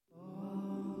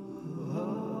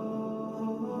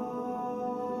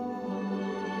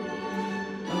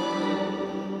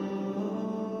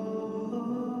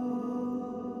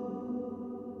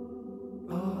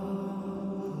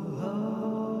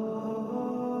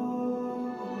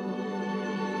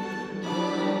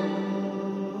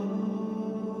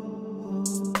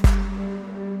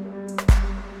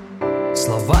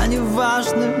Слова не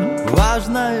важны,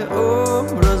 важные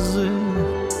образы.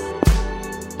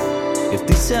 И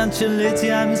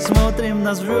тысячелетиями смотрим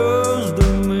на звезды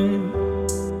мы.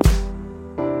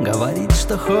 Говорить,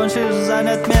 что хочешь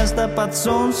занять место под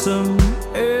солнцем.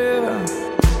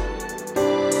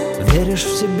 Веришь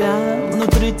в себя,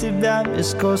 внутри тебя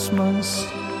весь космос.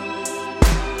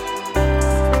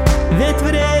 Ведь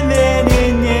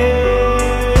времени нет,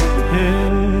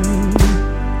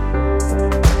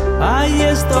 а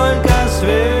есть только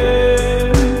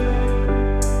свет.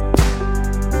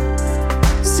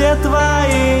 Все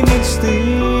твои мечты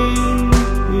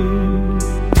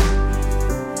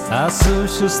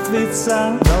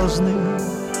осуществиться должны.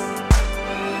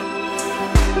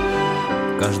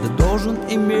 Каждый должен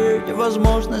иметь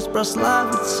возможность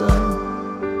прославиться,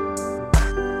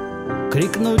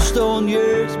 крикнуть, что он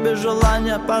есть, без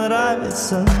желания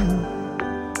понравиться.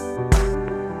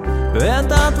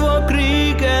 Это твой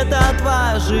крик, это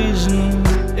твоя жизнь,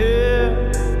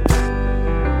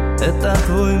 это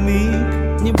твой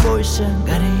миг, не бойся,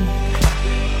 гори.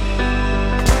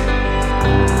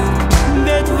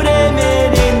 Ведь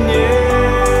времени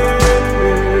нет,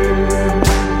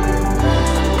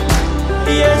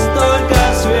 есть только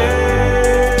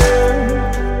свет.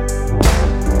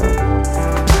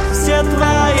 Все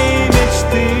твои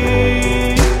мечты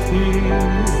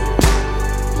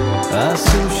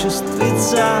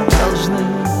осуществиться должны.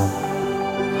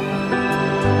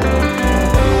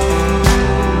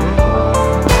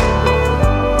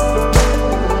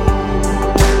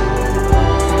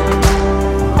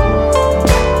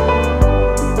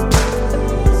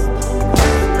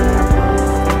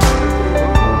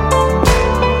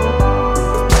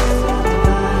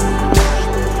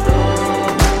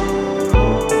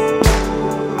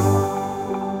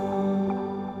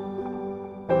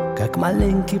 Как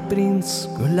маленький принц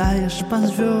гуляешь по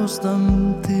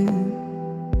звездам ты.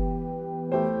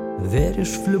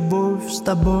 Веришь в любовь, с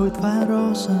тобой твоя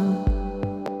роза.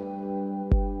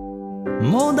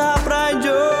 Мода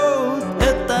пройдет,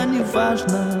 это не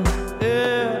важно,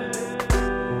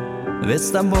 ведь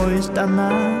с тобой есть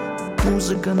она,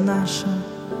 музыка наша.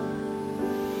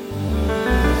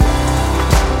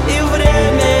 И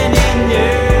времени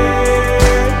нет,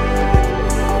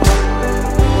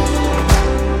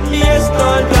 есть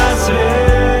только свет.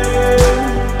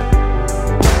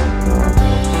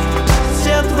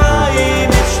 Все твои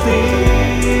мечты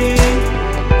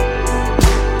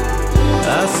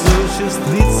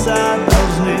осуществиться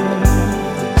должны.